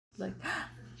Like,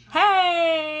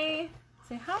 hey!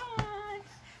 Say hi!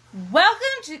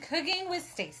 Welcome to Cooking with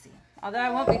Stacy. Although I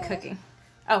won't be cooking.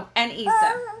 Oh, and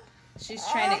Issa. She's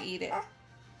trying to eat it.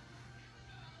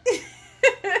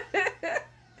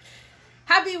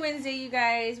 Happy Wednesday, you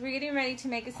guys. We're getting ready to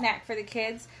make a snack for the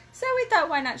kids. So we thought,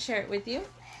 why not share it with you?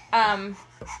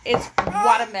 It's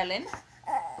watermelon.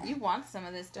 You want some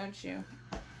of this, don't you?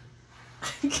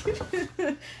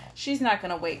 She's not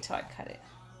going to wait till I cut it.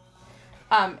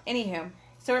 Anywho,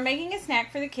 so we're making a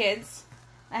snack for the kids.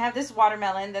 I have this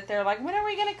watermelon that they're like, when are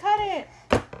we going to cut it?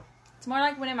 It's more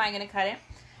like, when am I going to cut it?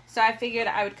 So I figured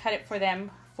I would cut it for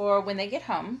them for when they get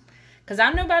home. Because I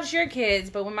don't know about your kids,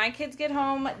 but when my kids get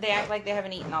home, they act like they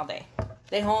haven't eaten all day.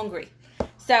 They're hungry.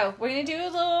 So we're going to do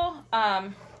a little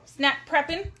snack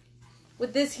prepping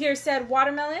with this here said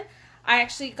watermelon. I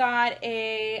actually got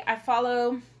I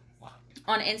follow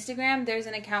on Instagram, there's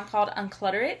an account called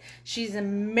Unclutter It. She's an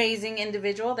amazing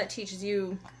individual that teaches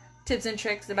you tips and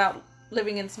tricks about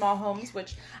living in small homes,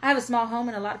 which I have a small home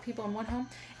and a lot of people in one home.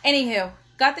 Anywho,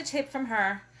 got the tip from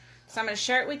her, so I'm going to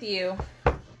share it with you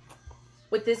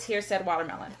with this here said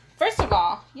watermelon. First of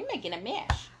all, you're making a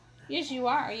mess. Yes, you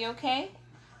are. Are you okay?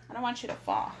 I don't want you to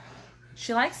fall.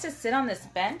 She likes to sit on this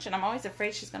bench, and I'm always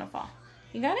afraid she's going to fall.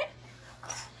 You got it?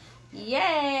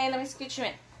 Yay! Let me scoot you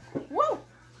in. Woo!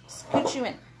 Scoot you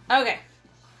in. Okay.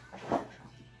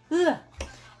 Ugh.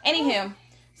 Anywho,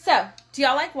 so, do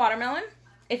y'all like watermelon?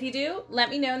 If you do, let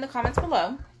me know in the comments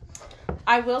below.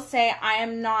 I will say I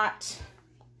am not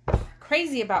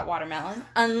crazy about watermelon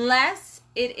unless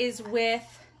it is with,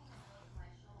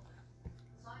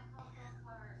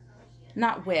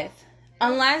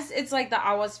 unless it's like the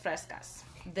aguas frescas.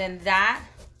 Then that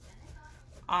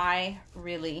I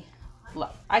really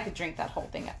love. I could drink that whole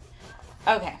thing up.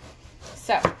 Okay,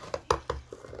 so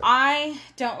I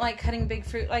don't like cutting big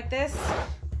fruit like this.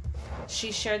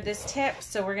 She shared this tip,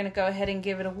 so we're going to go ahead and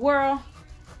give it a whirl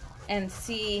and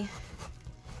see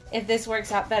if this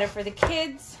works out better for the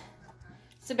kids.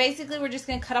 So basically, we're just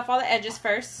going to cut off all the edges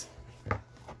first.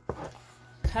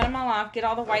 Cut them all off, get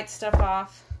all the white stuff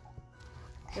off,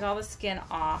 get all the skin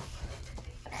off.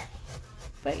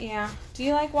 But yeah, do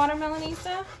you like watermelon,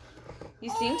 Issa? You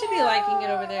seem to be liking it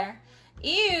over there.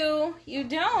 Ew, you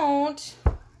don't.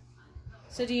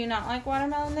 So do you not like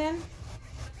watermelon then?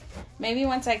 Maybe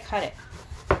once I cut it.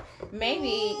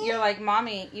 Maybe you're like,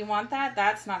 Mommy, you want that?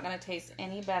 That's not going to taste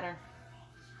any better.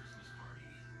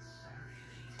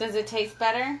 Does it taste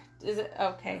better? Is it?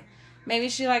 Okay. Maybe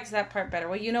she likes that part better.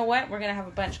 Well, you know what? We're going to have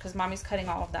a bunch because Mommy's cutting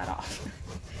all of that off.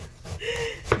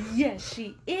 Yes,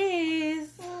 she is.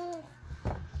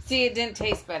 See, it didn't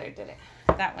taste better, did it?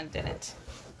 That one didn't.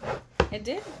 It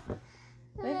did?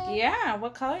 Look, yeah.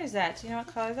 What color is that? Do you know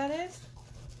what color that is?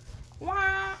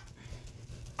 Wah.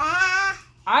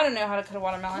 I don't know how to cut a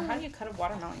watermelon. How do you cut a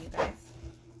watermelon, you guys?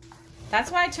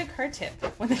 That's why I took her tip.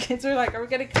 When the kids were like, are we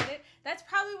going to cut it? That's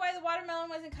probably why the watermelon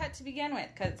wasn't cut to begin with.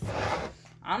 Because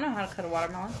I don't know how to cut a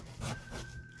watermelon.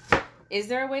 Is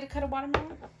there a way to cut a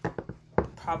watermelon?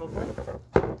 Probably.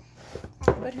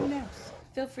 But who knows?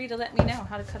 Feel free to let me know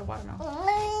how to cut a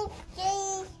watermelon.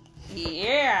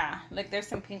 Yeah. Look, there's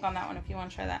some pink on that one if you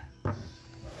want to try that.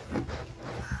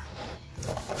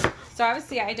 So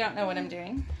obviously I don't know what I'm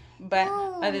doing. But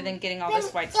other than getting all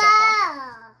this white stuff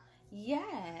off.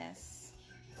 Yes.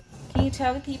 Can you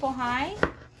tell the people hi?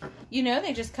 You know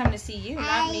they just come to see you,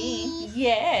 not me.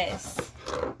 Yes.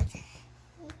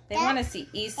 They want to see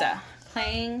Issa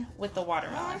playing with the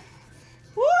watermelon.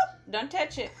 Whoop! Don't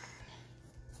touch it.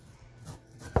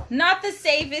 Not the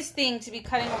safest thing to be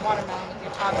cutting a watermelon with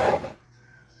your toddler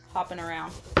hopping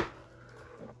around.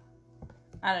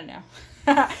 I don't know.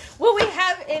 Will we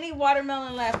have any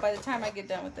watermelon left by the time I get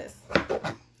done with this?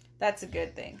 That's a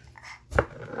good thing.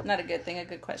 Not a good thing, a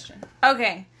good question.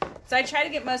 Okay, so I tried to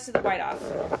get most of the white off.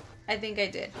 I think I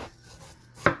did.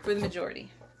 For the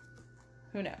majority.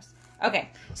 Who knows? Okay,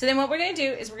 so then what we're going to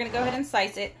do is we're going to go ahead and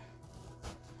slice it.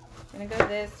 We're going to go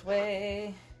this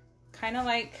way. Kind of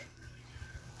like,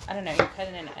 I don't know, you're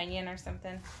cutting an onion or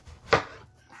something.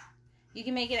 You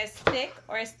can make it as thick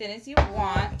or as thin as you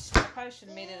want. I probably should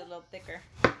have made it a little thicker.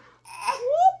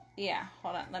 Yeah,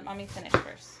 hold on. Let Mommy finish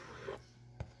first.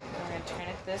 We're going to turn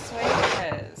it this way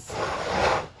because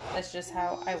that's just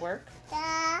how I work.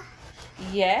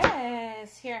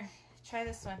 Yes. Here, try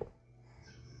this one.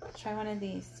 Try one of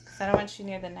these because I don't want you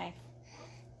near the knife.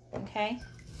 Okay?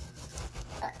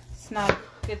 It's not a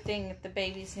good thing if the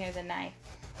baby's near the knife.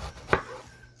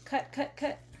 Cut, cut,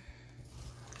 cut.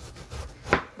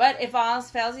 But if all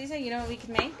else fails, Issa, you know what we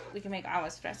can make? We can make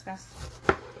aguas frescas.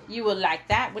 You will like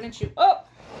that, wouldn't you? Oh!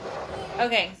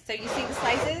 Okay, so you see the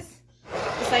slices?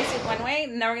 The slice it one way,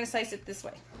 and now we're going to slice it this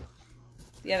way.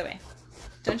 The other way.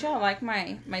 Don't y'all like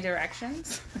my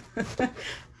directions?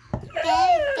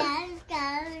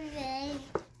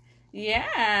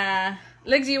 Yeah.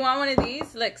 Look, do you want one of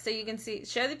these? Look, so you can see.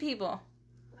 Show the people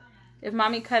if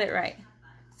mommy cut it right.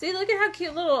 See, look at how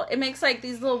cute little, it makes like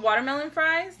these little watermelon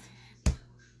fries.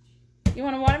 You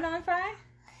want a watermelon fry?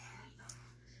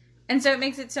 And so it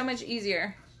makes it so much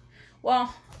easier.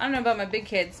 Well, I don't know about my big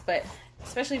kids, but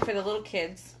especially for the little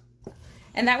kids.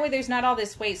 And that way there's not all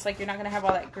this waste. Like, you're not going to have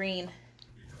all that green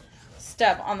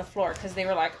stuff on the floor. Because they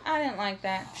were like, I didn't like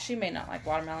that. She may not like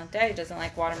watermelon. Daddy doesn't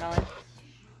like watermelon.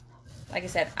 Like I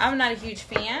said, I'm not a huge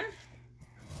fan.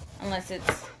 Unless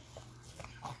it's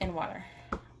in water.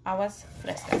 Aguas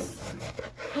frescas.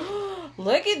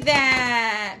 Look at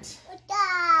that.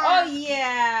 Oh,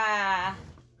 yeah.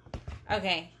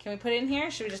 Okay, can we put it in here?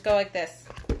 Should we just go like this?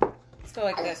 Let's go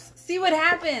like this. See what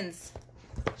happens.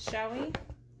 Shall we?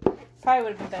 Probably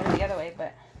would have been better the other way,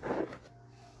 but.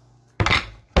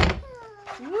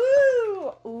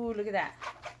 Woo! Ooh, look at that.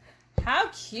 How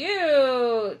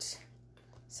cute.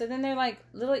 So then they're like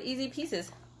little easy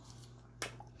pieces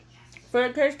for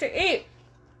the kids to eat.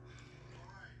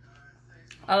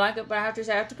 I like it, but I have to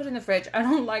say, I have to put it in the fridge. I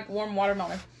don't like warm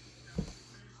watermelon.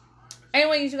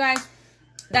 Anyway, you guys,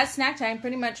 that's snack time.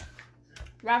 Pretty much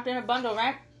wrapped in a bundle,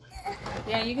 right?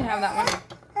 Yeah, you can have that one.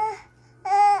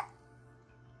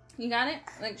 You got it?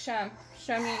 Like, show them.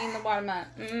 Show me eating the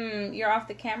watermelon. You're off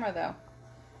the camera, though.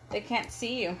 They can't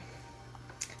see you.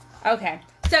 Okay.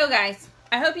 So, guys,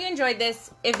 I hope you enjoyed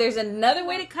this. If there's another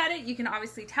way to cut it, you can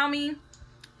obviously tell me.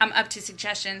 I'm up to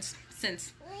suggestions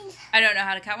since I don't know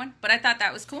how to cut one, but I thought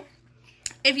that was cool.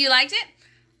 If you liked it,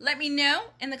 let me know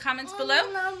in the comments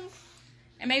below.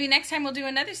 And maybe next time we'll do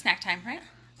another snack time, right?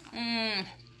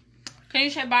 Can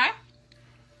you say bye?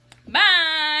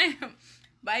 Bye!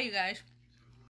 Bye, you guys.